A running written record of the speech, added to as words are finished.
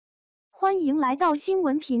欢迎来到新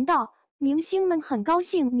闻频道，明星们很高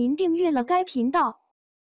兴您订阅了该频道。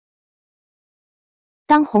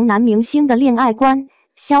当红男明星的恋爱观，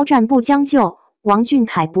肖战不将就，王俊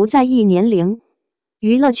凯不在意年龄。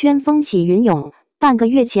娱乐圈风起云涌，半个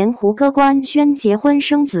月前胡歌官宣结婚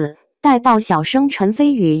生子，带爆小生陈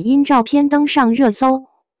飞宇因照片登上热搜。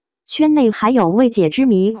圈内还有未解之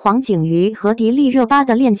谜黄景瑜和迪丽热巴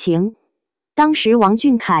的恋情。当时王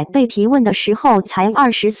俊凯被提问的时候才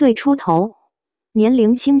20岁出头，年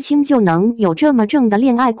龄轻轻就能有这么正的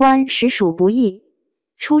恋爱观，实属不易。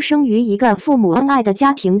出生于一个父母恩爱的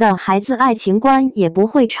家庭的孩子，爱情观也不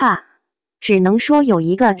会差，只能说有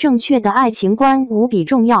一个正确的爱情观无比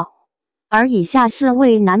重要。而以下4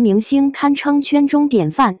位男明星堪称圈中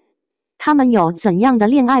典范，他们有怎样的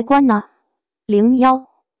恋爱观呢？01，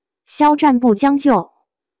肖战不将就。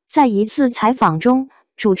在一次采访中，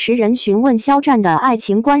主持人询问肖战的爱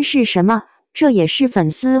情观是什么，这也是粉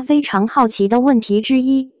丝非常好奇的问题之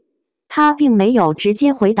一。他并没有直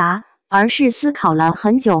接回答，而是思考了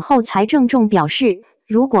很久后才郑重表示，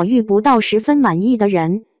如果遇不到10分满意的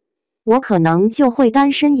人，我可能就会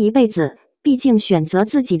单身一辈子。毕竟选择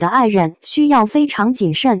自己的爱人需要非常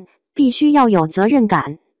谨慎，必须要有责任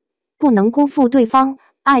感，不能辜负对方。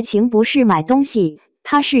爱情不是买东西，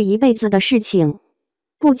它是一辈子的事情。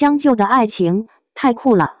不将就的爱情太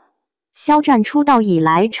酷了。肖战出道以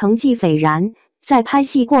来成绩斐然，在拍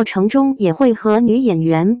戏过程中也会和女演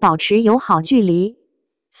员保持友好距离。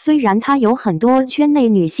虽然他有很多圈内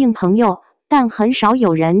女性朋友，但很少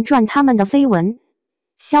有人转他们的绯闻。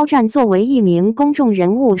肖战作为一名公众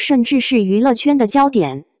人物，甚至是娱乐圈的焦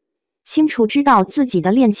点，清楚知道自己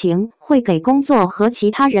的恋情会给工作和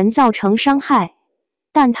其他人造成伤害，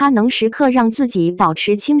但他能时刻让自己保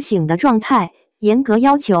持清醒的状态，严格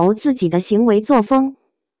要求自己的行为作风。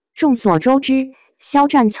众所周知，肖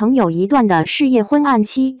战曾有一段的事业昏暗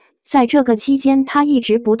期，在这个期间他一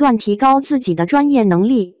直不断提高自己的专业能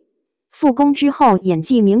力，复工之后演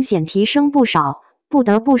技明显提升不少，不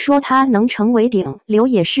得不说他能成为顶流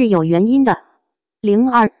也是有原因的。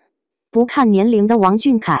02，不看年龄的王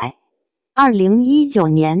俊凯。2019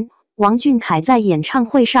年，王俊凯在演唱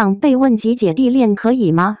会上被问及姐弟恋可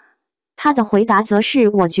以吗？他的回答则是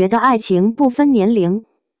我觉得爱情不分年龄。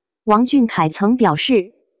王俊凯曾表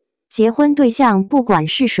示，结婚对象不管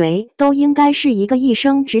是谁，都应该是一个一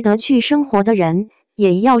生值得去生活的人，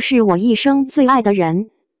也要是我一生最爱的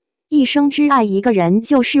人。一生之爱一个人，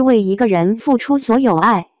就是为一个人付出所有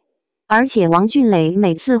爱。而且王俊磊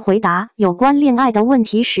每次回答有关恋爱的问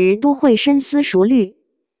题时都会深思熟虑，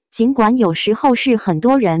尽管有时候是很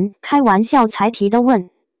多人开玩笑才提的问。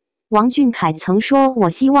王俊凯曾说，我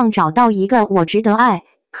希望找到一个我值得爱、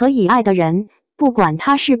可以爱的人，不管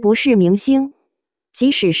他是不是明星，即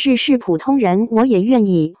使是普通人我也愿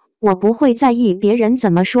意，我不会在意别人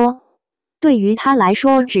怎么说。对于他来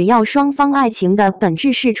说，只要双方爱情的本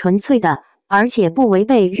质是纯粹的，而且不违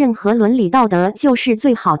背任何伦理道德，就是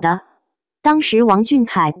最好的。当时王俊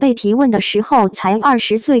凯被提问的时候才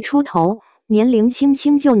20岁出头，年龄轻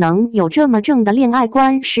轻就能有这么正的恋爱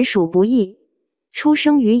观，实属不易。出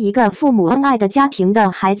生于一个父母恩爱的家庭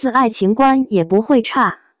的孩子，爱情观也不会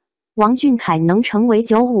差。王俊凯能成为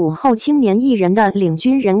95后青年艺人的领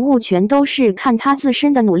军人物，全都是看他自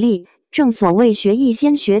身的努力。正所谓学艺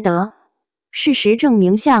先学德，事实证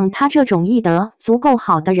明，像他这种艺德足够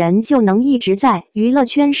好的人，就能一直在娱乐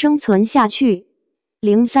圈生存下去。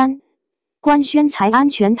03，官宣才安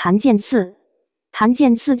全谭健次。谭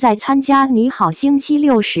健次在参加《你好星期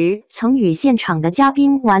六》时，曾与现场的嘉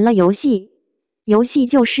宾玩了游戏。游戏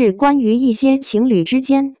就是关于一些情侣之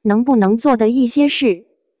间能不能做的一些事。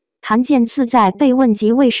谭健次在被问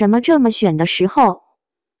及为什么这么选的时候，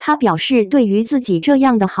他表示，对于自己这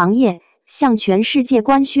样的行业，向全世界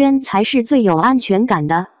官宣才是最有安全感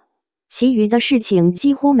的，其余的事情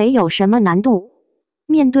几乎没有什么难度。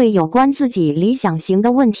面对有关自己理想型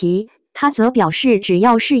的问题，他则表示，只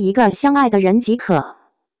要是一个相爱的人即可，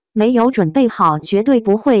没有准备好绝对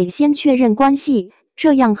不会先确认关系，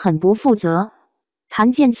这样很不负责。谭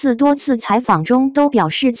健次多次采访中都表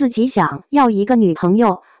示自己想要一个女朋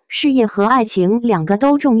友，事业和爱情2个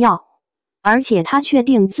都重要，而且他确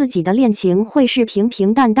定自己的恋情会是平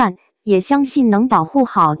平淡淡，也相信能保护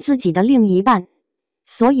好自己的另一半，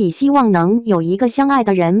所以希望能有一个相爱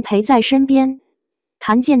的人陪在身边。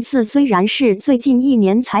谭健次虽然是最近1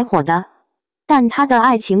年才火的，但他的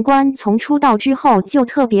爱情观从出道之后就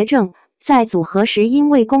特别正，在组合时因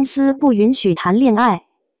为公司不允许谈恋爱，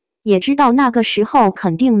也知道那个时候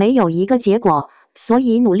肯定没有一个结果，所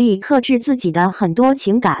以努力克制自己的很多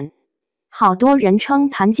情感。好多人称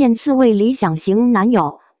谭健次为理想型男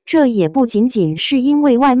友，这也不仅仅是因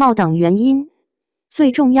为外貌等原因。最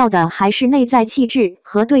重要的还是内在气质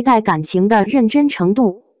和对待感情的认真程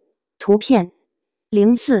度。图片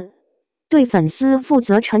04，对粉丝负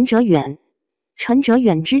责。陈哲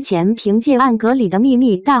远之前凭借《暗格里的秘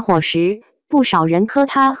密》大火时，不少人磕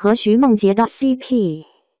他和徐梦洁的 CP，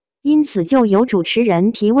 因此就有主持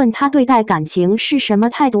人提问他对待感情是什么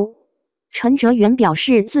态度。陈哲远表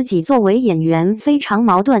示自己作为演员非常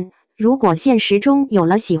矛盾，如果现实中有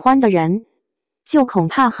了喜欢的人，就恐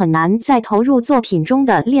怕很难再投入作品中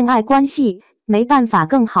的恋爱关系，没办法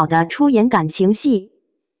更好的出演感情戏。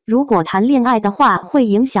如果谈恋爱的话，会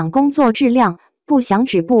影响工作质量，不想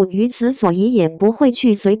止步于此，所以也不会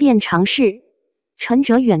去随便尝试。陈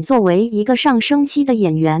哲远作为一个上升期的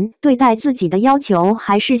演员，对待自己的要求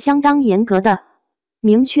还是相当严格的，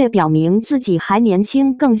明确表明自己还年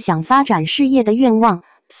轻，更想发展事业的愿望，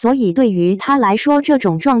所以对于他来说，这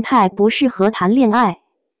种状态不适合谈恋爱。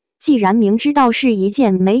既然明知道是一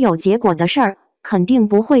件没有结果的事儿，肯定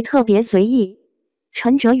不会特别随意。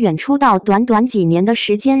陈哲远出道短短几年的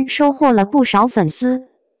时间，收获了不少粉丝。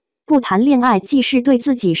不谈恋爱既是对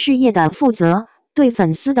自己事业的负责，对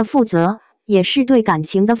粉丝的负责，也是对感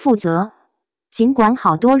情的负责。尽管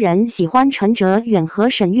好多人喜欢陈哲远和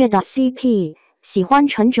沈月的 CP， 喜欢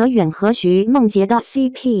陈哲远和徐梦洁的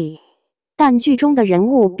CP， 但剧中的人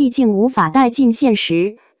物毕竟无法带进现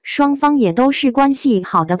实，双方也都是关系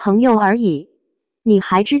好的朋友而已。你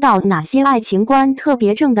还知道哪些爱情观特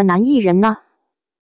别正的男艺人呢？